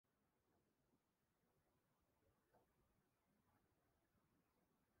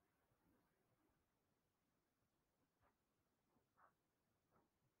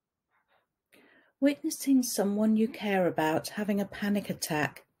Witnessing someone you care about having a panic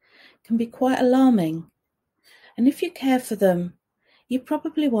attack can be quite alarming, and if you care for them, you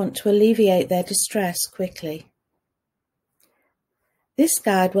probably want to alleviate their distress quickly. This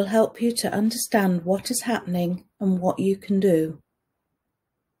guide will help you to understand what is happening and what you can do.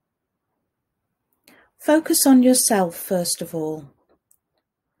 Focus on yourself first of all.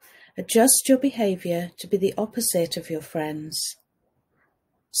 Adjust your behaviour to be the opposite of your friends.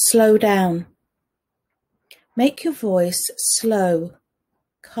 Slow down. Make your voice slow,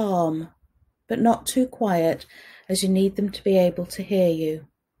 calm, but not too quiet, as you need them to be able to hear you.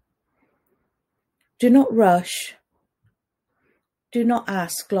 Do not rush. Do not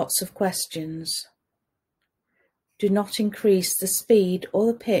ask lots of questions. Do not increase the speed or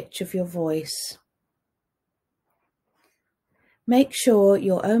the pitch of your voice. Make sure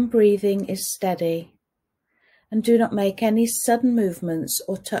your own breathing is steady, and do not make any sudden movements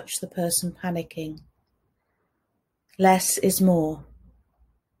or touch the person panicking. Less is more.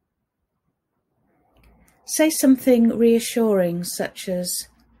 Say something reassuring such as,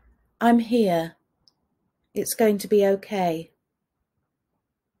 "I'm here. It's going to be okay."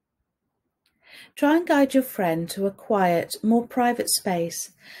 Try and guide your friend to a quiet, more private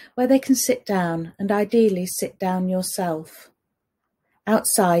space where they can sit down, and ideally sit down yourself.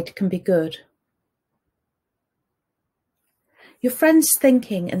 Outside can be good. Your friend's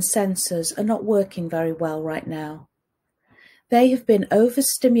thinking and senses are not working very well right now. They have been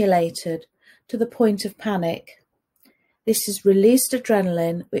overstimulated to the point of panic. This has released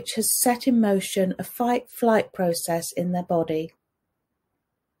adrenaline, which has set in motion a fight-flight process in their body.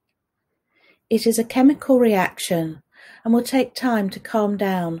 It is a chemical reaction and will take time to calm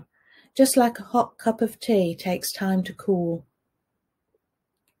down, just like a hot cup of tea takes time to cool.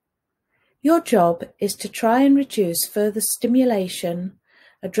 Your job is to try and reduce further stimulation,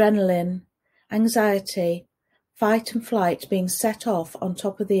 adrenaline, anxiety, fight and flight being set off on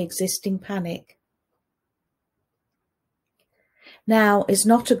top of the existing panic. Now is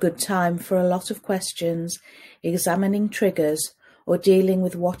not a good time for a lot of questions, examining triggers, or dealing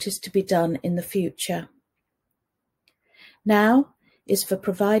with what is to be done in the future. Now is for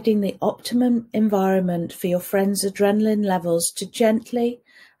providing the optimum environment for your friends' adrenaline levels to gently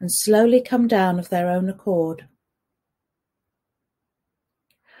and slowly come down of their own accord.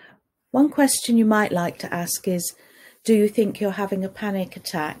 One question you might like to ask is, do you think you're having a panic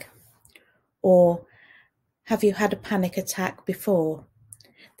attack? Or, have you had a panic attack before?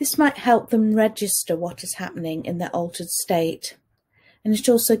 This might help them register what is happening in their altered state, and it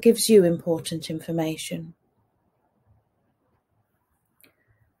also gives you important information.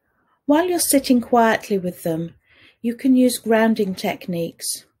 While you're sitting quietly with them, you can use grounding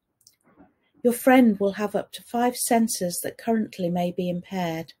techniques. Your friend will have up to 5 senses that currently may be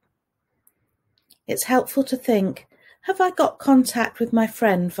impaired. It's helpful to think, have I got contact with my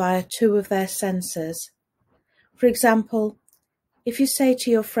friend via 2 of their senses? For example, if you say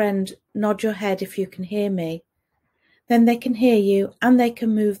to your friend, "Nod your head if you can hear me," then they can hear you and they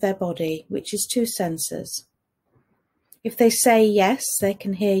can move their body, which is 2 senses. If they say yes, they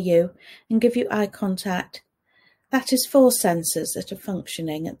can hear you and give you eye contact, that is 4 senses that are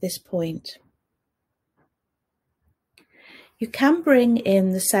functioning at this point. You can bring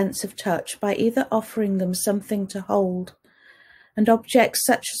in the sense of touch by either offering them something to hold, and objects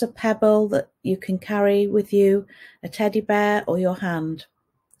such as a pebble that you can carry with you, a teddy bear, or your hand.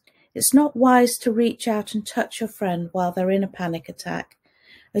 It's not wise to reach out and touch your friend while they're in a panic attack,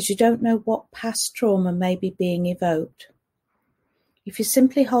 as you don't know what past trauma may be being evoked. If you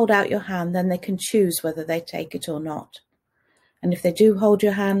simply hold out your hand, then they can choose whether they take it or not. And if they do hold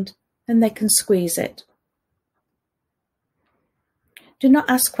your hand, then they can squeeze it. Do not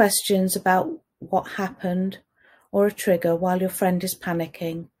ask questions about what happened or a trigger while your friend is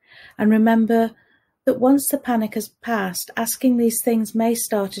panicking. And remember that once the panic has passed, asking these things may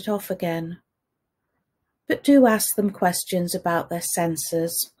start it off again. But do ask them questions about their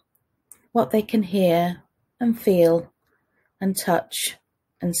senses, what they can hear and feel and touch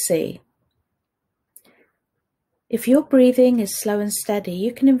and see. If your breathing is slow and steady,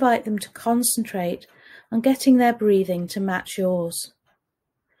 you can invite them to concentrate on getting their breathing to match yours.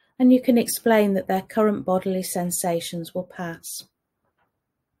 And you can explain that their current bodily sensations will pass.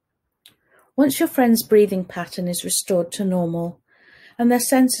 Once your friend's breathing pattern is restored to normal, and their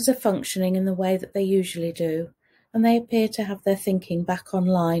senses are functioning in the way that they usually do, and they appear to have their thinking back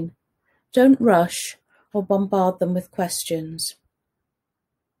online, don't rush or bombard them with questions.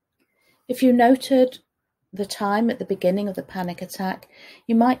 If you noted the time at the beginning of the panic attack,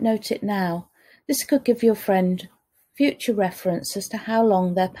 you might note it now. This could give your friend future reference as to how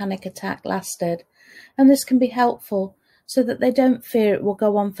long their panic attack lasted and this can be helpful so that they don't fear it will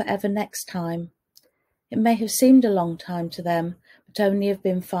go on forever next time. It may have seemed a long time to them, but only have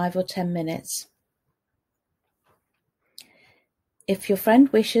been 5 or 10 minutes. If your friend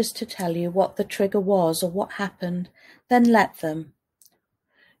wishes to tell you what the trigger was or what happened, then let them.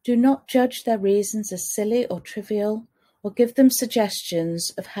 Do not judge their reasons as silly or trivial, or give them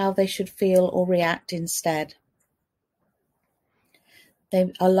suggestions of how they should feel or react instead.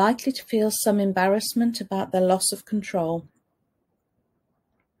 They are likely to feel some embarrassment about their loss of control.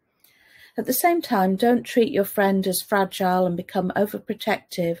 At the same time, don't treat your friend as fragile and become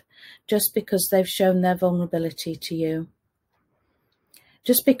overprotective just because they've shown their vulnerability to you.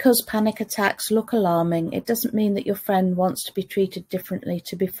 Just because panic attacks look alarming, it doesn't mean that your friend wants to be treated differently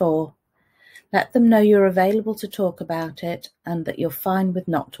to before. Let them know you're available to talk about it and that you're fine with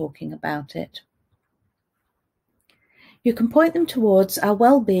not talking about it. You can point them towards our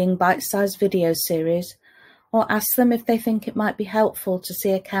Wellbeing bite-sized video series, or ask them if they think it might be helpful to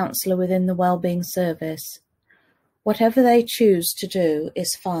see a counsellor within the Wellbeing Service. Whatever they choose to do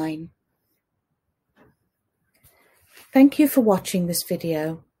is fine. Thank you for watching this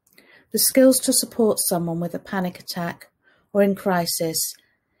video. The skills to support someone with a panic attack or in crisis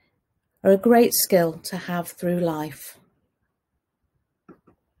are a great skill to have through life.